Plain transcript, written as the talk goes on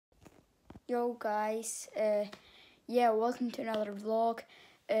Yo guys, welcome to another vlog.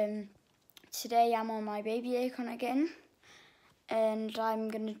 Today I'm on my baby acorn again, and I'm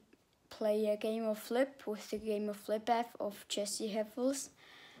gonna play a game of flip with the game of flip F of Jesse Heffels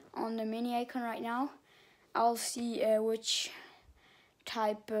on the mini acorn right now. I'll see which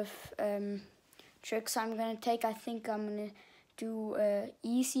type of tricks I'm gonna take. I think I'm gonna do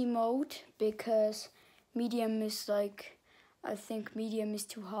easy mode because medium is I think medium is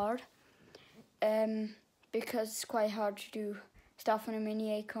too hard. Because it's quite hard to do stuff on a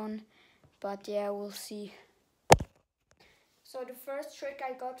mini acorn, but yeah, we'll see. So the first trick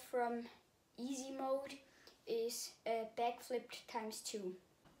I got from easy mode is backflip ×2.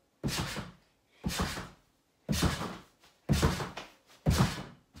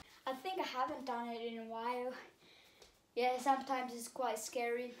 I think I haven't done it in a while. Yeah, sometimes it's quite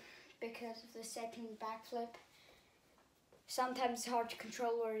scary because of the second backflip. Sometimes it's hard to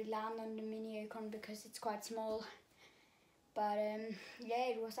control where you land on the mini acorn because it's quite small. But yeah,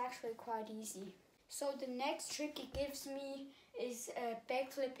 it was actually quite easy. So the next trick it gives me is a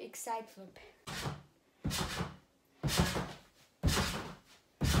backflip side flip.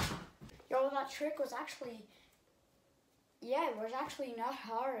 Yo, that trick was actually, it was actually not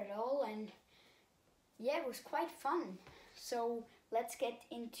hard at all, and yeah, it was quite fun. So let's get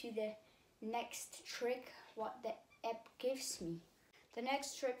into the next trick, what the app gives me. The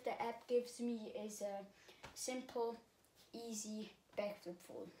next trick the app gives me is a simple, easy backflip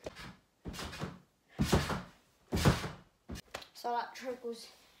fold. So that trick was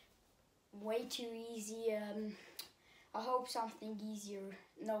way too easy. I hope something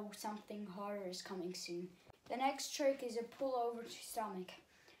harder is coming soon. The next trick is a pull over to stomach.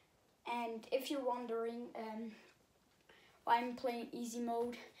 And if you're wondering why I'm playing easy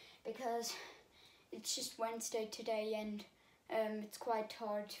mode, because it's just Wednesday today, and it's quite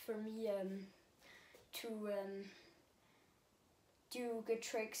hard for me to do good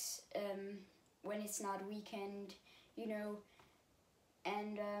tricks when it's not weekend, you know.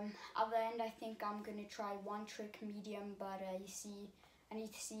 And at the end, I think I'm gonna try one trick medium, but I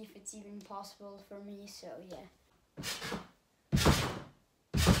need to see if it's even possible for me. So yeah.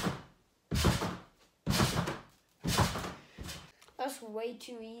 That's way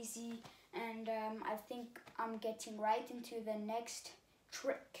too easy, and I think I'm getting right into the next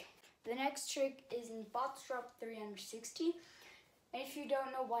trick. The next trick is in butt drop 360. And if you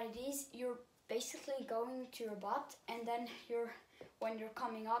don't know what it is, you're basically going to your butt, and then when you're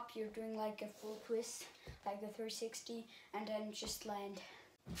coming up, you're doing like a full twist, like the 360, and then just land.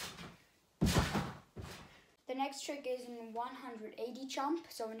 The next trick is in 180 jump,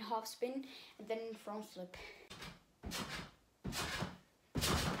 so in half spin, and then in front flip.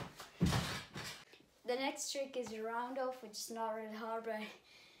 The next trick is a round off, which is not really hard, but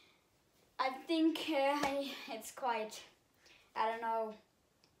I think it's quite,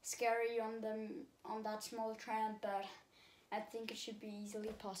 scary on that small tramp, but I think it should be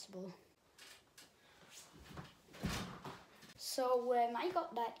easily possible. So I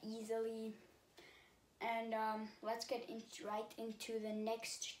got that easily, and let's get right into the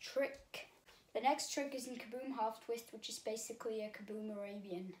next trick. The next trick is in kaboom half twist, which is basically a kaboom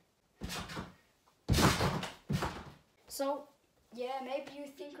Arabian. So yeah, maybe you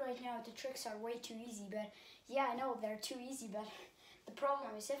think right now the tricks are way too easy, but yeah, I know they're too easy, but the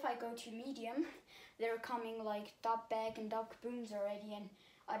problem is if I go to medium, they're coming like dot back and dot kabooms already, and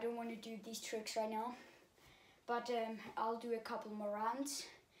I don't want to do these tricks right now. But I'll do a couple more rounds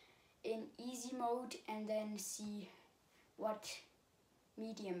in easy mode and then see what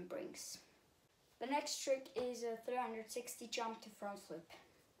medium brings. The next trick is a 360 jump to front flip.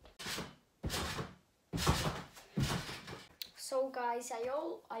 So guys, I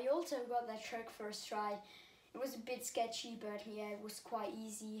also got that trick first try. It was a bit sketchy, but yeah, it was quite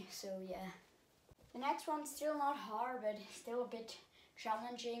easy, so yeah. The next one's still not hard, but still a bit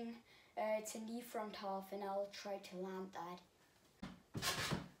challenging. It's a knee front half, and I'll try to land that.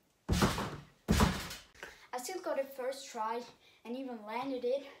 I still got it first try and even landed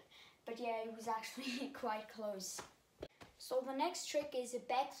it, but yeah, it was actually quite close. So the next trick is a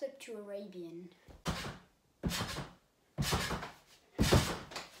backflip to Arabian.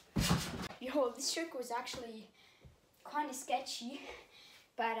 Yo, this trick was actually kind of sketchy,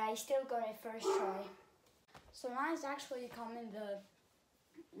 but I still got it first try. So now it's actually coming the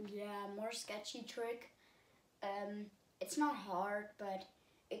more sketchy trick. It's not hard, but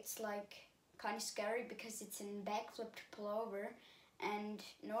it's like kind of scary because it's in backflip to pull over, and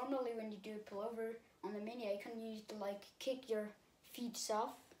normally when you do a pull over on the mini acorn, you need to like kick your feet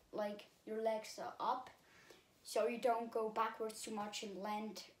off, like your legs up, so you don't go backwards too much and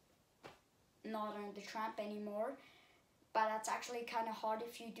land not on the tramp anymore. But that's actually kind of hard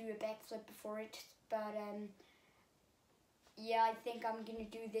if you do a backflip before it. But yeah, I think I'm gonna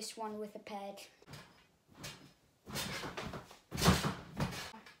do this one with a pad.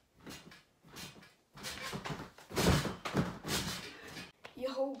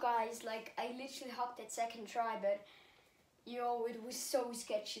 Yo guys, like I literally hopped at second try, but yo, it was so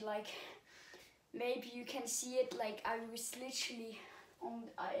sketchy. Like maybe you can see it, like I was literally on,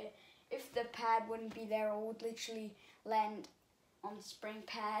 if the pad wouldn't be there, I would literally land on the spring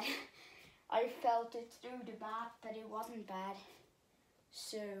pad. I felt it through the mat, but it wasn't bad.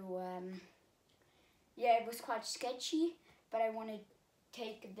 So yeah, it was quite sketchy, but I want to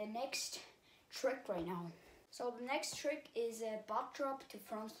take the next trick right now. So the next trick is a butt drop to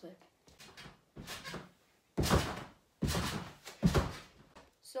front flip.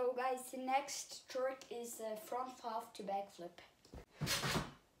 So guys, the next trick is a front half to back flip.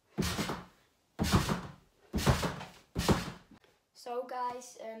 So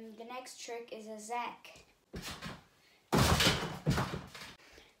guys, the next trick is a zag.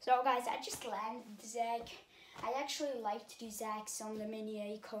 So guys, I just landed the zag. I actually like to do zags on the mini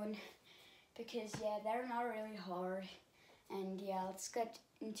Acon because yeah, they're not really hard. And yeah, let's get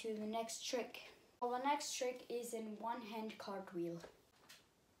into the next trick. Well, the next trick is in one hand cartwheel.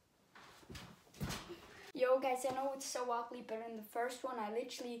 Yo guys, I know it's so ugly, but in the first one I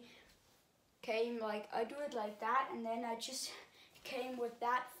literally came like, I do it like that, and then I just came with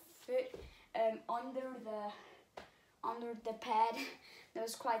that foot under the pad. That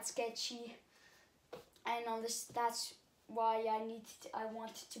was quite sketchy, and on this, that's why I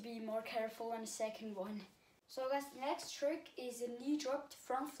wanted to be more careful on the second one. So guys, the next trick is a knee drop to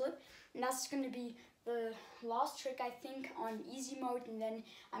front flip, and that's going to be the last trick I think on easy mode, and then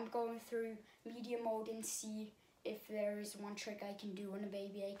I'm going through medium mode and see if there is one trick I can do on a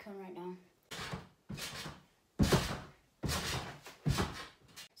baby Acon right now.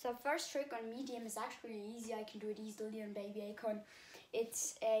 So first trick on medium is actually easy. I can do it easily on baby Acon.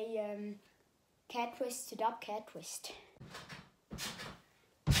 It's a cat twist to dub cat twist.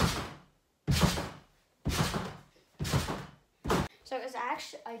 So as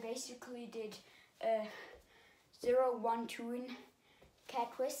I basically did 0, 1, 2 in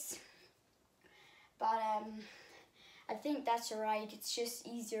cat twists, but I think that's alright. It's just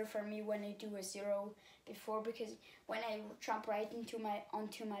easier for me when I do a 0 before, because when I jump right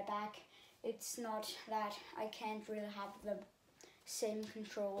onto my back, it's not that I can't really have the same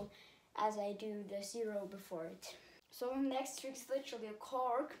control as I do the 0 before it. So the next trick is literally a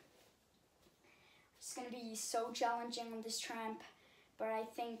cork. It's gonna be so challenging on this tramp, but I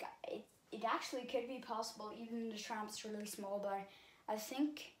think it actually could be possible even the tramp's really small, but I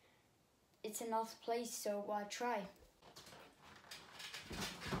think it's enough place, so I'll try.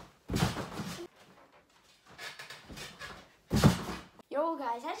 Yo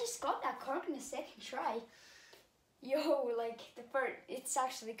guys, I just got that cork in the second try. Yo, like the first, it's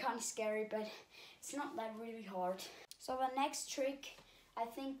actually kind of scary, but it's not that really hard. So the next trick, I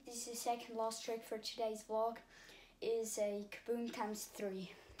think this is the second last trick for today's vlog, is a kaboom times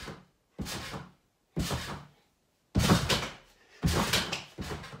 3.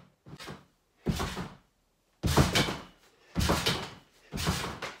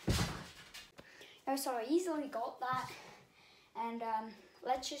 So I easily got that, and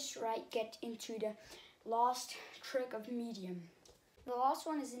let's just get into the last trick of medium. The last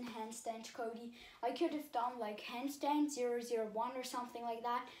one is in handstand Cody. I could have done like handstand 001 or something like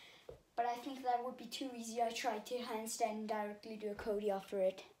that, but I think that would be too easy. I tried to handstand and directly do a Cody after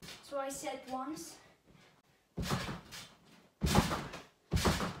it. So I said once.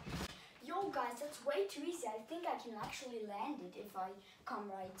 Yo guys, that's way too easy. I think I can actually land it if I come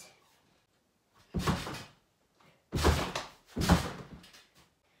right.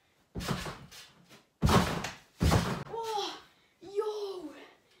 Oh, yo,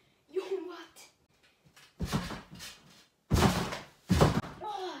 what?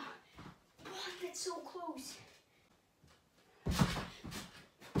 Oh, what? That's so close.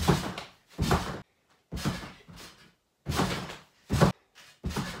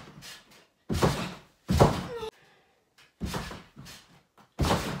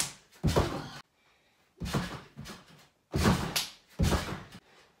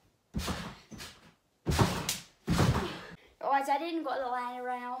 Guys, I didn't got the line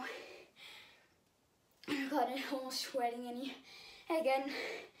right now. I got it almost sweating again.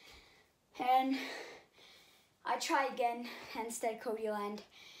 And I try again, instead Cody land.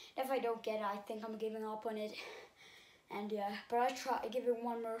 If I don't get it, I think I'm giving up on it. And yeah, but I give it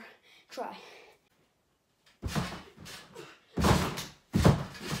one more try.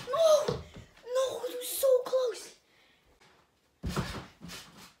 No!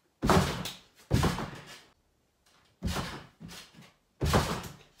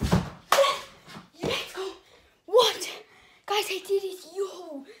 Guys, I did it,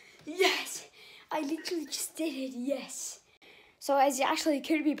 yo! Yes! I literally just did it, yes! So as it actually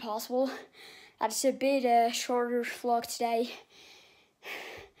could be possible, that's a bit shorter vlog today.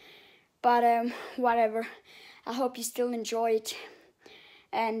 But whatever. I hope you still enjoy it.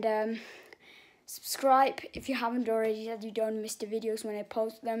 And subscribe if you haven't already, that you don't miss the videos when I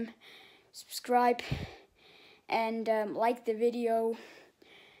post them. Subscribe and like the video.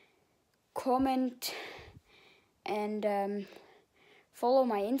 Comment and follow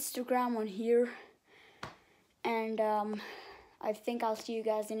my Instagram on here. And I think I'll see you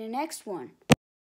guys in the next one.